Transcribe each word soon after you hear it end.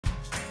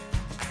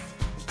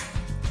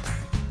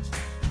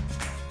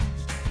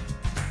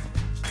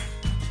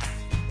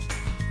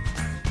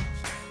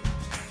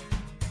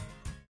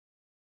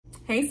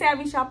Hey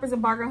savvy shoppers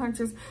and bargain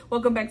hunters,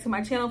 welcome back to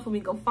my channel for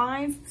Flamingo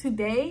Finds.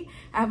 Today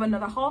I have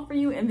another haul for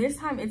you, and this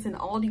time it's an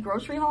Aldi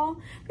grocery haul.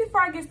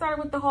 Before I get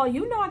started with the haul,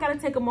 you know I gotta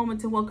take a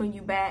moment to welcome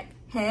you back.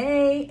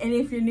 Hey, and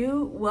if you're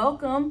new,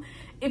 welcome.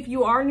 If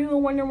you are new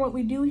and wondering what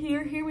we do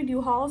here we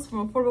do hauls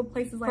from affordable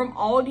places like from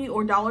Aldi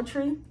or Dollar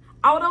Tree.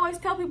 I would always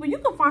tell people you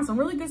can find some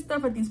really good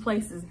stuff at these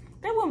places.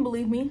 They wouldn't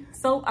believe me,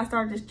 so I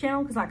started this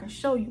channel because I can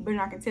show you better than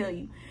I can tell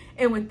you.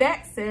 And with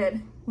that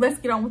said, let's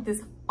get on with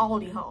this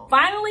Aldi haul.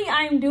 Finally,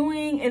 I am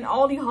doing an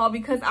Aldi haul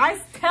because I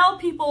tell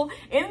people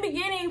in the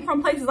beginning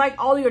from places like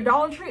Aldi or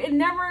Dollar Tree,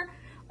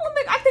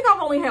 I think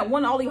I've only had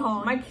one Aldi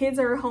haul. My kids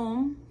are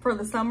home for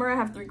the summer. I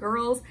have 3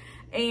 girls,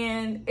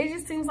 and it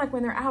just seems like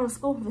when they're out of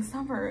school for the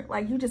summer,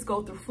 like you just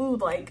go through food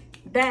like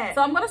that.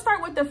 So I'm gonna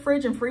start with the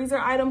fridge and freezer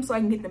items so I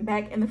can get them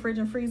back in the fridge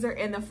and freezer.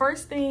 And the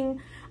first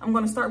thing I'm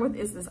gonna start with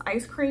is this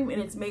ice cream,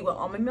 and it's made with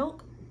almond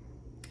milk.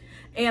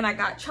 And I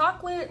got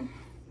chocolate,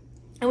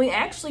 and we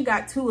actually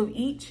got 2 of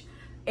each,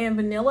 and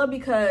vanilla,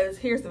 because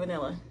here's the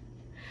vanilla.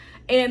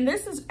 And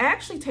this is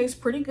actually tastes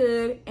pretty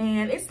good,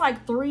 and it's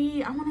like I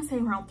want to say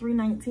around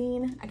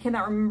 $3.19. I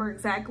cannot remember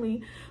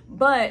exactly,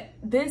 but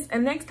this,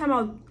 and next time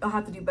I'll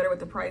have to do better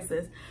with the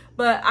prices.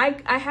 But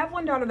I have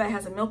one daughter that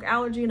has a milk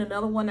allergy and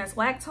another one that's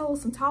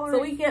lactose intolerant,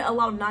 so we get a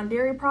lot of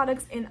non-dairy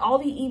products, and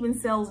Aldi even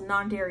sells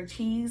non-dairy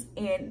cheese,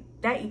 and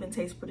that even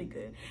tastes pretty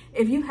good.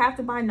 If you have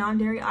to buy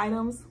non-dairy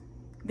items,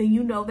 then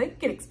you know they can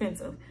get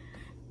expensive,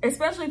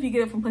 especially if you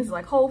get it from places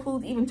like Whole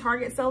Foods. Even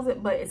Target sells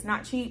it, but it's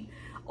not cheap.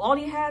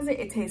 Aldi has it.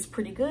 It tastes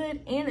pretty good,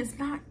 and it's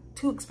not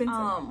too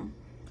expensive.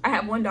 I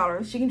have one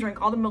daughter. She can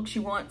drink all the milk she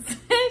wants.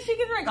 She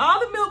can drink all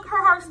the milk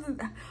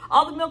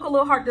all the milk a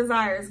little heart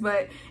desires.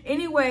 But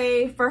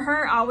anyway, for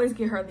her, I always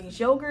get her these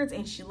yogurts,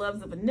 and she loves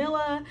the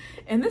vanilla.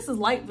 And this is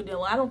light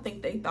vanilla. I don't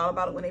think they thought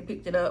about it when they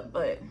picked it up,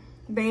 but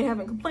they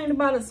haven't complained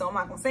about it, so I'm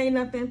not gonna say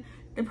nothing.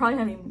 They probably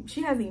haven't even,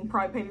 she hasn't even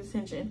probably paid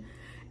attention.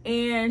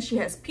 And she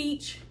has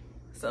peach,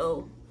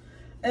 so.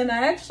 And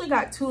I actually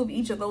got 2 of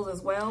each of those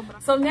as well.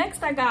 So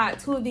next I got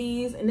 2 of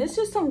these, and it's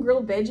just some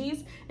grilled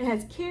veggies. It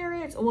has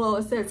carrots, well,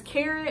 it says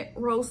carrot,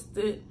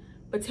 roasted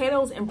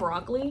potatoes, and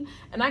broccoli.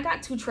 And I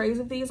got 2 trays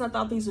of these. I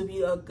thought these would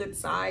be a good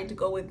side to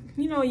go with,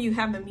 you know, you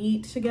have the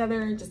meat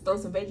together and just throw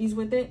some veggies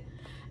with it.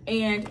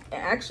 And it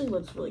actually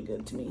looks really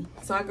good to me.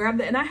 So I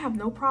grabbed it, and I have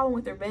no problem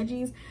with their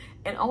veggies.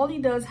 And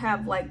Aldi does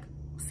have like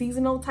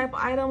seasonal type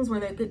items where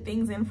they put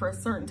things in for a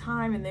certain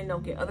time and then they'll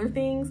get other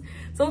things.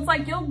 So it's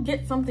like you'll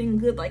get something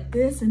good like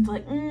this and it's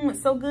like,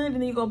 it's so good, and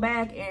then you go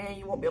back and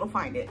you won't be able to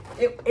find it.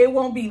 It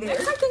won't be there. I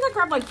think I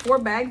grabbed like 4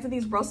 bags of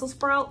these Brussels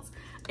sprouts,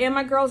 and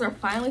my girls are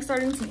finally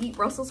starting to eat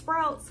Brussels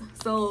sprouts.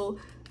 So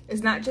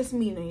it's not just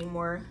me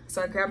anymore.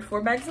 So I grabbed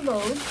 4 bags of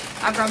those.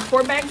 I grabbed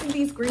 4 bags of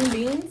these green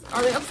beans.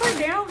 Are they upside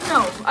down? No,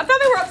 I thought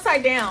they were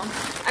upside down.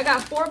 I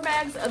got 4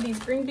 bags of these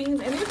green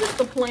beans, and they're just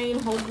the plain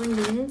whole green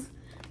beans.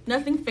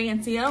 Nothing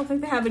fancy. I don't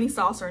think they have any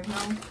sauce or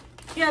anything.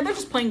 Yeah, they're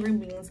just plain green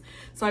beans.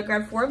 So I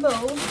grabbed 4 of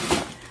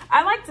those.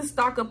 I like to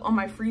stock up on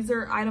my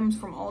freezer items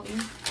from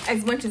Aldi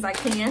as much as I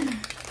can.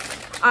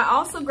 I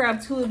also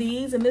grabbed 2 of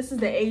these, and this is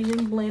the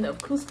Asian blend of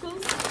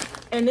couscous.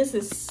 And this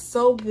is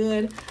so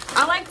good.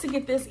 I like to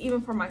get this even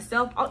for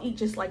myself. I'll eat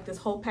just like this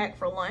whole pack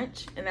for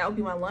lunch, and that would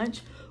be my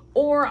lunch.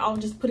 Or I'll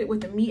just put it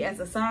with the meat as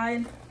a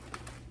side.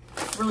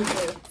 Really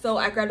good. So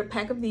I grabbed a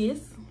pack of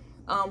these.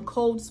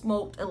 Cold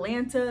smoked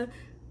Atlanta.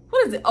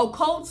 What is it? Oh,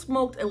 cold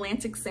smoked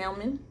Atlantic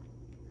salmon.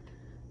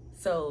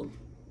 So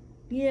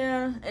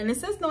yeah, and it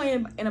says no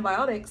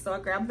antibiotics, so I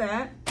grabbed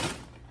that.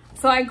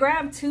 So I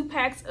grabbed 2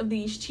 packs of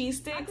these cheese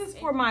sticks. This is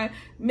for my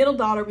middle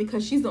daughter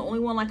because she's the only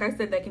one, like I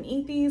said, that can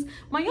eat these.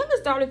 My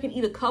youngest daughter can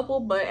eat a couple,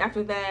 but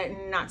after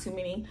that, not too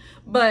many.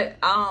 But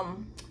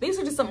these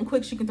are just something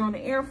quick she can throw in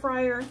the air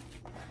fryer.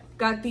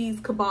 Got these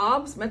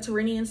kebabs,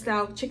 Mediterranean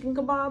style chicken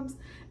kebabs,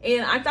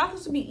 and I thought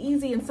this would be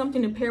easy and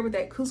something to pair with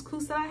that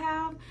couscous that I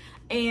have.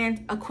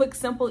 And a quick,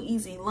 simple,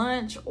 easy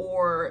lunch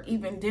or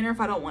even dinner if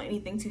I don't want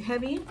anything too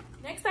heavy.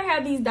 Next, I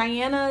have these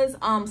Diana's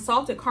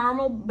salted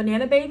caramel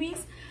banana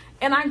babies.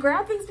 And I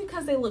grabbed these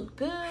because they look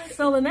good.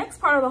 So the next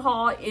part of the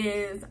haul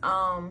is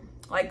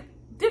like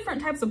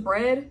different types of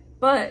bread.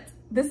 But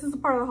this is the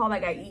part of the haul that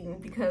got eaten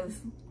because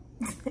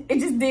it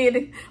just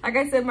did. Like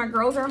I said, my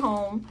girls are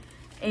home.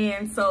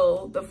 And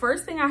so the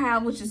first thing I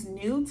have, which is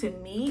new to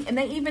me, and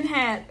they even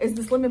had, is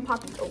this lemon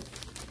poppy. Oh.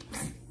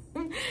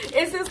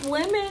 It's this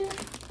lemon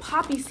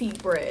poppy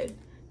seed bread.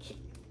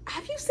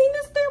 Have you seen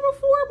this there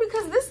before?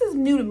 Because this is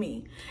new to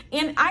me,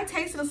 and I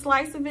tasted a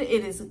slice of it.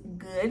 It is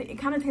good. It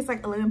kind of tastes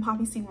like a lemon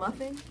poppy seed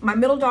muffin. My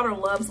middle daughter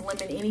loves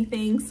lemon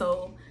anything,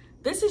 so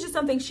this is just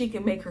something she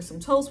can make her some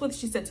toast with.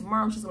 She said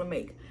tomorrow she's gonna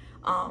make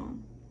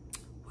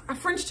a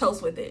French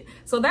toast with it,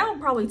 so that will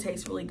probably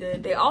taste really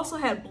good. They also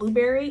had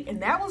blueberry,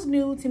 and that was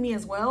new to me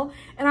as well,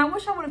 and I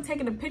wish I would have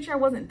taken a picture. I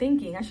wasn't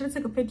thinking. I should have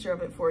took a picture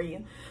of it for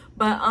you,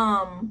 but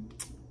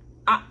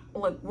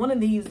look, one of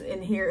these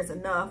in here is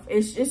enough.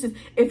 It's just,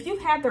 if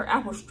you've had their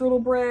apple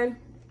strudel bread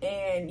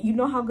and you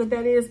know how good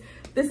that is,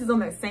 this is on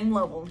that same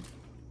level.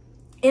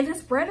 And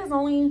this bread is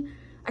only,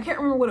 I can't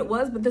remember what it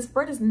was, but this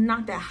bread is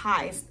not that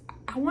high.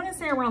 I want to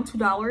say around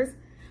 $2,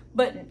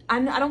 but I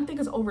don't think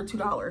it's over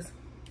 $2.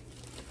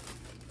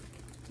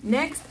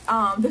 Next,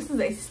 this is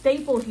a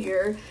staple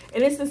here,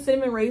 and it's the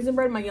cinnamon raisin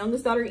bread. My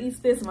youngest daughter eats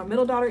this, and my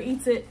middle daughter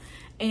eats it.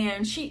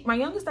 And my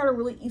youngest daughter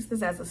really eats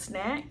this as a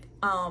snack.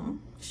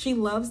 She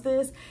loves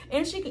this,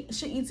 and she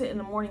eats it in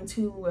the morning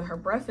too with her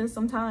breakfast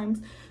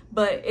sometimes.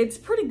 But it's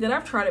pretty good.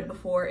 I've tried it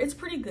before. It's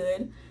pretty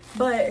good,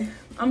 but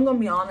I'm gonna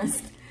be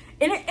honest,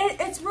 and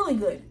it's really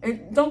good.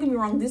 And don't get me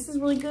wrong, this is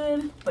really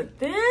good, but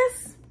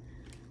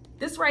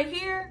this right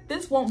here,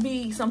 this won't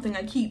be something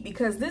I keep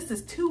because this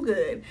is too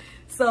good.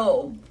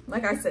 So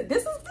like I said,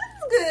 this is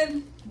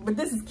good, but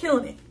this is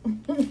killing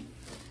it.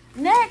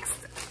 Next,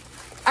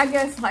 I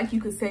guess, like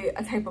you could say,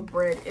 a type of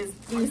bread is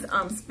these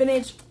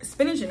spinach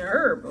and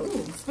herb.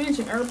 Ooh, spinach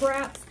and herb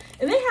wraps.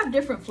 And they have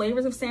different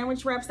flavors of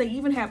sandwich wraps. They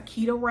even have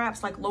keto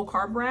wraps, like low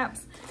carb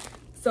wraps.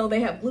 So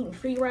they have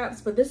gluten-free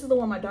wraps, but this is the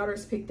one my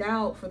daughters picked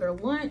out for their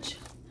lunch.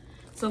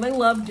 So they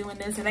love doing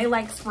this, and they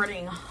like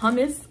spreading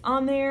hummus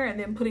on there and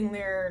then putting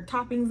their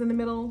toppings in the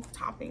middle.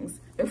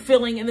 Their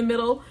filling in the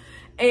middle.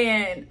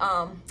 And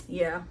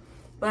yeah,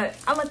 but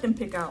I let them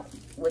pick out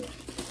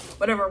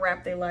whatever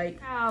wrap they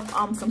like. I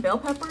have some bell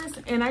peppers,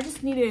 and I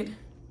just needed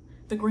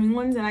the green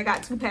ones, and I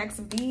got 2 packs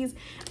of these.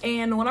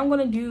 And what I'm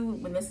gonna do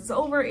when this is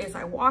over is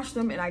I wash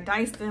them and I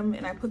dice them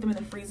and I put them in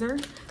the freezer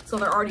so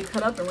they're already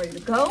cut up and ready to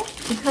go,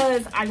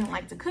 because I don't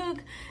like to cook,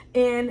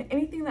 and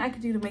anything that I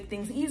could do to make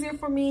things easier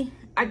for me,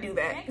 I do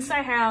that. Next,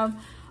 I have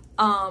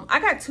I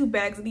got 2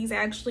 bags of these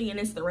actually, and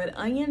it's the red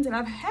onions, and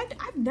I've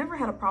never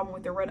had a problem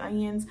with the red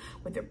onions,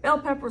 with their bell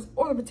peppers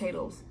or the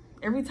potatoes.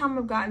 Every time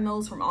I've gotten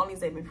those from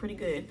Aldi's, they've been pretty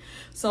good.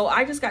 So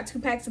I just got 2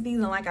 packs of these,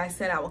 and like I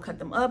said, I will cut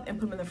them up and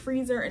put them in the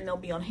freezer, and they'll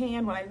be on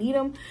hand when I need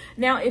them.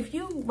 Now, if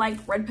you like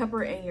red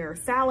pepper in your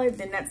salad,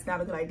 then that's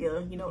not a good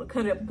idea, you know, to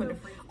cut it up and put it in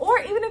the freezer. Or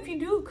even if you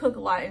do cook a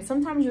lot and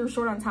sometimes you're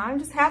short on time,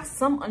 just have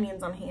some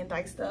onions on hand,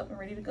 diced up and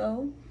ready to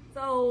go.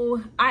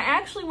 So I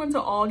actually went to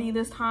Aldi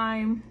this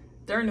time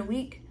during the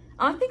week.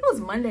 I think it was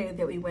Monday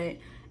that we went.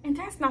 And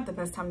that's not the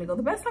best time to go.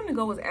 The best time to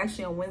go was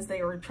actually on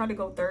Wednesday, or try to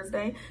go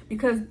Thursday,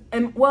 because,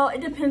 well,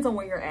 it depends on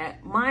where you're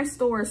at. My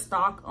store is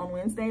stocked on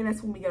Wednesday.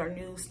 That's when we get our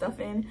new stuff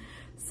in.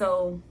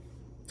 So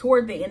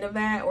toward the end of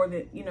that, or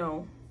you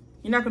know,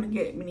 you're not going to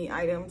get many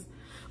items.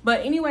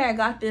 But anyway, I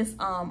got this.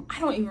 I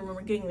don't even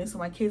remember getting this, so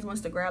my kids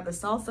must have grabbed the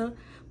salsa,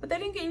 but they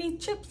didn't get any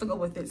chips to go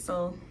with it.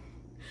 So,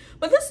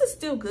 but this is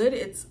still good.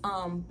 It's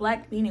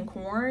black bean and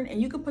corn,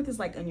 and you could put this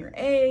like on your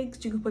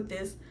eggs. You could put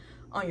this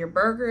on your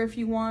burger if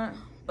you want.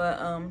 But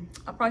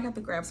I'll probably have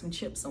to grab some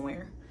chips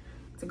somewhere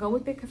to go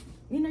with it, because,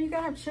 you know, you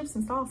gotta have chips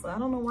and salsa. I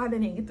don't know why they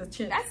didn't get the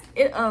chips. That's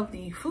it of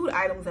the food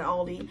items at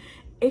Aldi.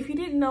 If you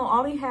didn't know,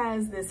 Aldi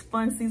has this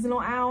fun seasonal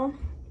aisle.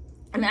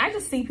 And I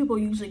just see people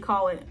usually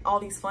call it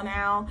Aldi's fun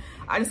aisle.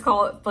 I just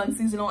call it fun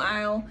seasonal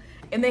aisle.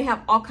 And they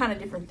have all kind of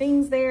different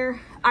things there.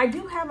 I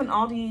do have an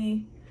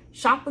Aldi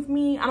shop with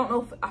me. I don't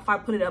know if I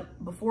put it up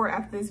before or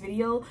after this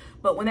video,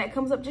 but when that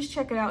comes up, just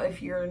check it out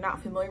if you're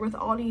not familiar with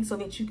Aldi, so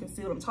that you can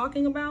see what I'm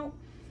talking about.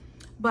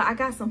 But I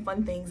got some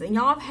fun things, and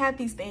y'all have had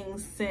these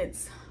things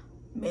since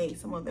May,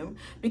 some of them,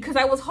 because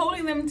I was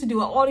holding them to do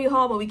an Aldi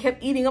haul, but we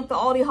kept eating up the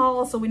Aldi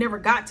haul, so we never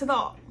got to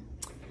the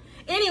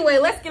Anyway,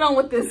 let's get on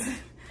with this.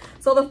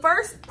 So the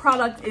first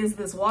product is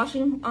this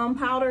washing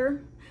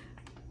powder.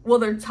 Well,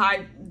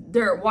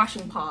 they're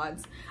washing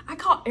pods. I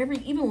call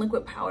even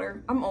liquid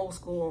powder, I'm old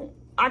school,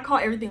 I call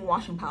everything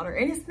washing powder,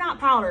 and it's not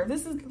powder.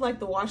 This is like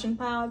the washing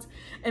pods,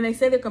 and they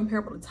say they're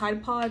comparable to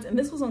Tide Pods, and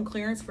this was on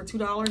clearance for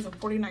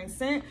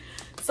 $2.49.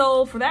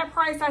 So for that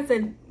price, I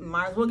said,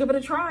 might as well give it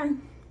a try.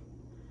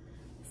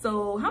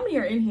 So how many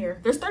are in here?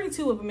 There's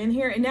 32 of them in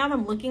here, and now that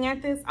I'm looking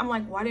at this, I'm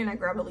like, why didn't I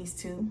grab at least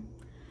 2?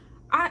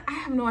 I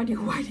have no idea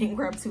why I didn't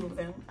grab 2 of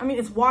them. I mean,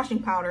 it's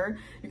washing powder.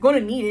 You're going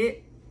to need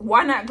it.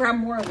 Why not grab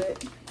more of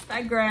it?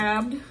 I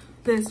grabbed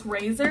this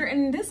razor,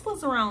 and this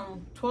was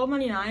around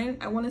 $12.99,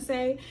 I want to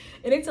say,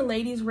 and it's a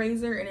ladies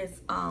razor, and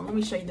it's let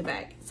me show you the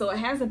back. So it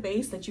has a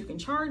base that you can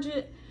charge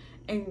it,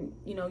 and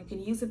you know, you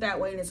can use it that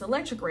way, and it's an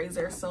electric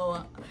razor.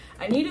 So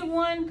I needed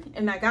one,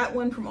 and I got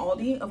one from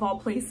Aldi of all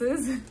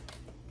places.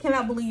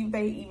 Cannot believe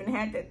they even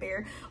had that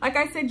there. Like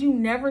I said, you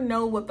never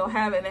know what they'll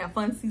have in that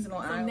fun seasonal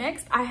aisle. So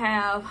next I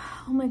have,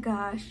 oh my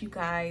gosh, you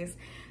guys,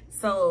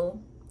 so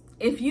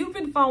if you've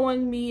been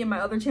following me and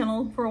my other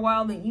channel for a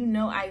while, then you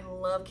know I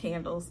love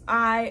candles.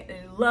 I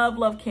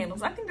love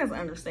candles. I think that's an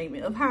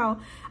understatement of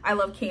how I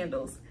love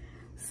candles.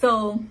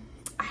 So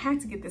I had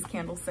to get this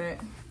candle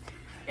set,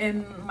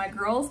 and my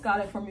girls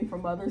got it for me for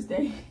Mother's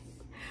Day.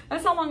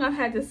 That's how long I've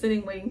had this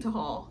sitting waiting to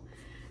haul.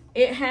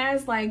 It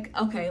has like,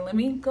 okay, let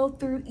me go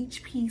through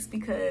each piece,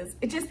 because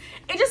it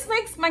just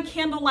makes my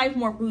candle life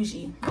more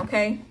bougie,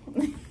 okay?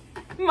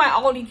 My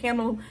Aldi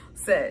candle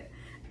set.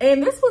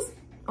 And this was,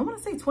 I want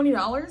to say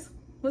 $20.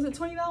 Was it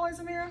 $20,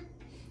 Amira?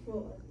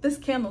 Well, this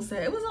candle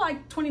set, it was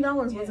like $20, yeah,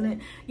 wasn't it?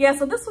 Yeah,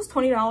 so this was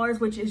 $20,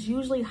 which is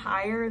usually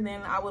higher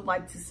than I would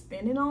like to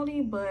spend in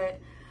Aldi, but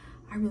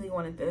I really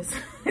wanted this.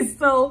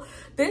 So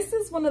this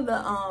is one of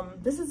the,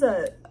 this is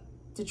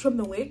to trim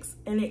the wicks,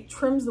 and it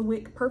trims the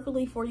wick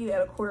perfectly for you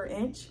at 1/4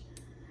 inch.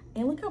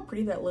 And look how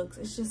pretty that looks.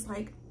 It's just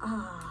like,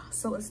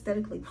 so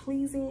aesthetically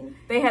pleasing.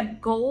 They had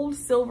gold,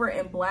 silver,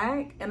 and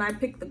black. And I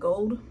picked the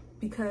gold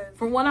because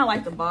for one, I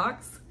like the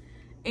box.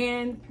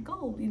 And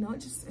gold, you know, it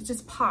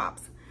just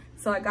pops.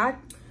 So I got,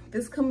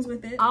 this comes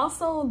with it.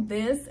 Also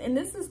this, and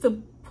this is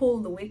to pull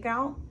the wick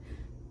out.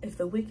 If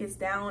the wick is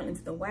down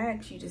into the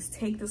wax, you just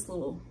take this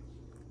little,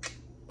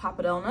 pop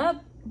it on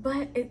up,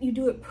 but you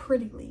do it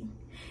prettily.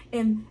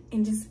 And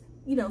just,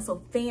 you know,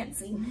 so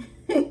fancy.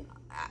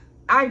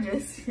 I'm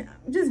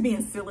just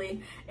being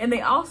silly. And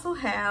they also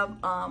have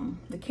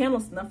the candle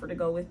snuffer to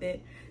go with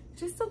it.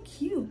 Just so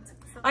cute.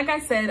 Like I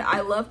said,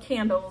 I love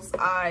candles.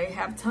 I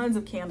have tons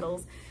of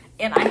candles,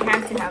 and I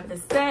had to have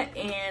this set.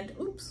 And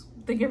oops,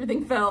 I think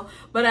everything fell.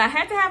 But I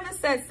had to have this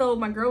set, so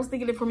my girls did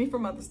get it for me for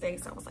Mother's Day.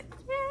 So I was like,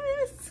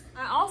 yes.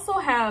 I also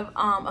have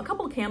a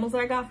couple of candles that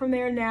I got from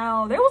there.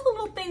 Now there was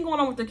a little thing going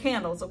on with their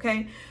candles.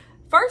 Okay,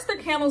 first their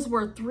candles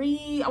were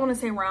I want to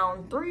say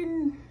around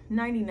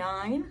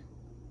 $3.99.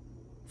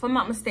 if I'm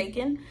not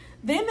mistaken.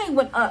 Then they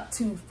went up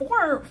to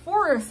four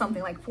or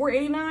something, like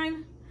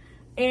 $4.89.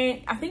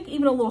 And I think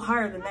even a little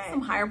higher than that.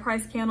 Some higher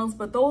price candles,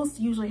 but those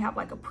usually have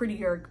like a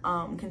prettier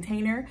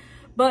container.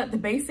 But the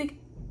basic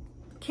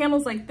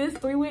candles like this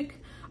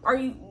 3-wick are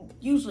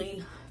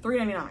usually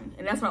 $3.99,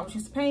 and that's what I was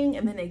used to paying.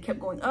 And then they kept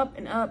going up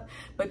and up,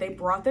 but they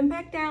brought them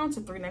back down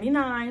to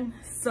 $3.99.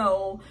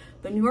 So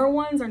the newer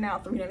ones are now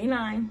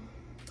 $3.99.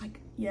 Like,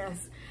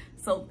 yes.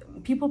 So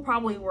people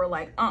probably were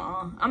like,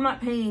 I'm not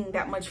paying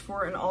that much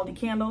for an Aldi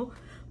candle.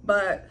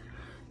 But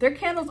their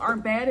candles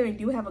aren't bad, and they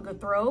do have a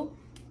good throw.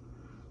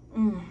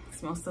 It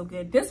smells so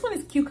good. This one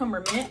is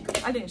cucumber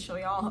mint. I didn't show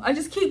y'all. I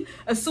just keep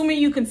assuming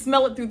you can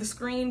smell it through the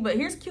screen, but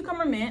here's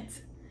cucumber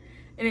mint.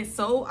 And it's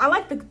so, I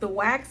like the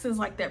wax is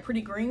like that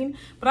pretty green,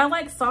 but I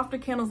like softer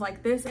candles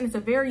like this, and it's a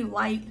very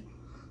light,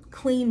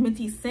 clean,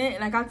 minty scent.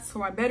 And I got this for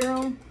my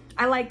bedroom.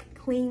 I like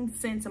clean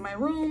scents in my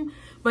room,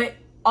 but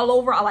all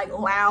over I like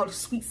loud,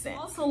 sweet scent.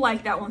 I also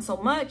like that one so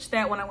much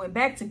that when I went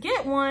back to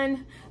get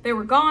one, they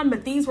were gone,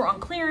 but these were on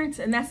clearance,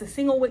 and that's the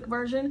single wick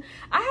version.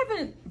 I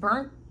haven't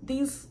burnt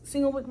these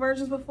single wick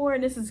versions before,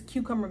 and this is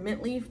cucumber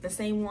mint leaf, the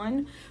same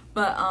one,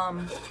 but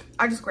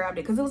I just grabbed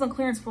it because it was on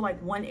clearance for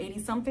like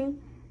 $180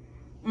 something.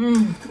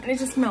 And it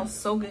just smells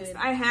so good.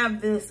 I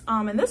have this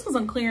and this was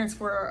on clearance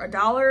for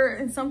 $1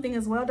 and something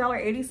as well,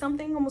 $1.80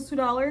 something, almost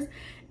 $2.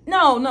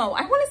 No,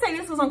 I want to say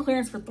this was on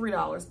clearance for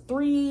 $3,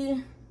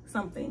 3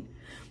 something.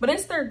 But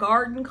it's their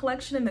garden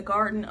collection, and the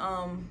garden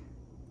and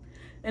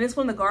it's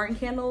one of the garden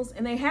candles,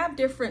 and they have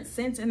different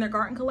scents in their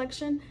garden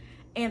collection.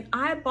 And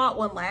I bought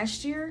one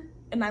last year,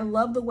 and I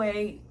love the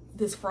way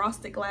this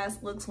frosted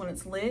glass looks when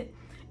it's lit.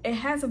 It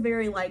has a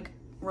very like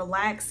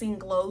relaxing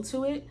glow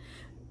to it,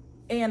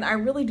 and I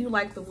really do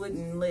like the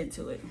wooden lid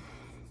to it,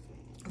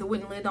 the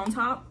wooden lid on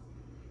top.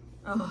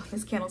 Oh,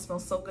 this candle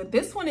smells so good.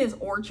 This one is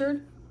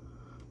orchard,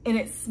 and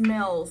it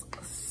smells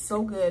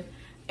so good,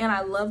 and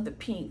I love the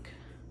pink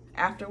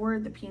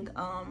afterward, the pink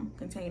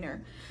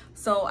container.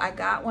 So I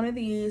got one of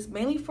these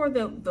mainly for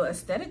the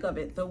aesthetic of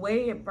it. The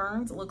way it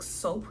burns, it looks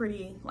so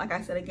pretty, like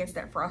I said, against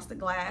that frosted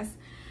glass.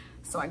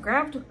 So I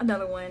grabbed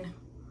another one.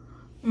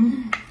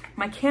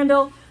 My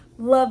candle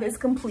love is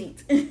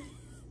complete.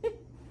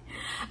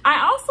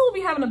 I also will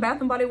be having a Bath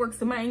 & Body Works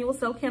semi-annual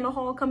sale candle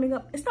haul coming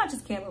up. It's not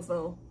just candles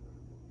though.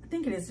 I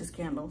think it is just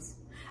candles.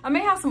 I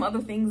may have some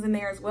other things in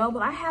there as well,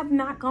 but I have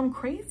not gone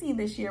crazy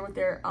this year with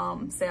their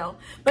sale.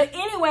 But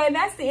anyway,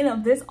 that's the end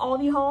of this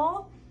Aldi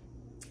haul.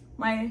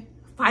 My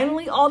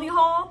finally Aldi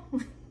haul.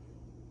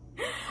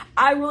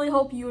 I really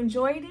hope you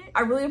enjoyed it.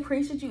 I really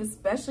appreciate you,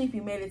 especially if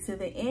you made it to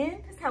the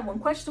end. Just have one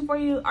question for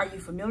you. Are you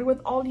familiar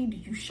with Aldi? Do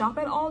you shop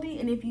at Aldi?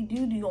 And if you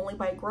do you only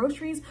buy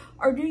groceries?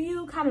 Or do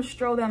you kind of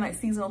stroll down like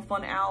seasonal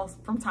fun aisles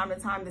from time to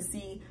time to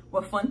see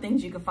what fun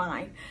things you can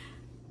find?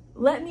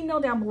 Let me know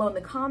down below in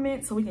the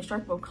comments so we can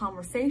strike up a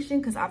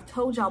conversation, because I've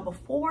told y'all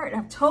before, and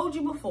I've told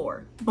you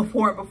before,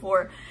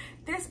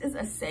 this is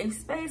a safe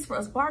space for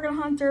us bargain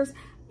hunters.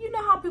 You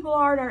know how people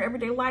are in our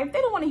everyday life.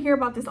 They don't want to hear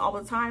about this all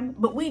the time,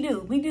 but we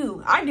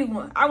do. I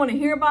want to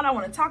hear about it. I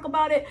want to talk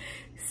about it.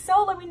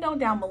 So let me know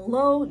down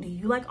below. Do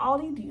you like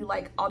Aldi? Do you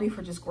like Aldi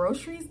for just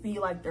groceries? Do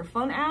you like their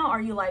fun aisle?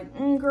 Are you like,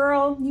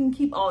 girl, you can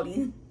keep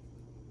Aldi?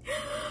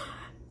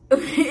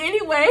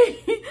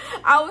 Anyway,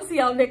 I will see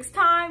y'all next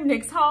time,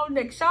 next haul,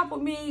 next shop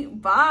with me.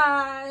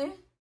 Bye.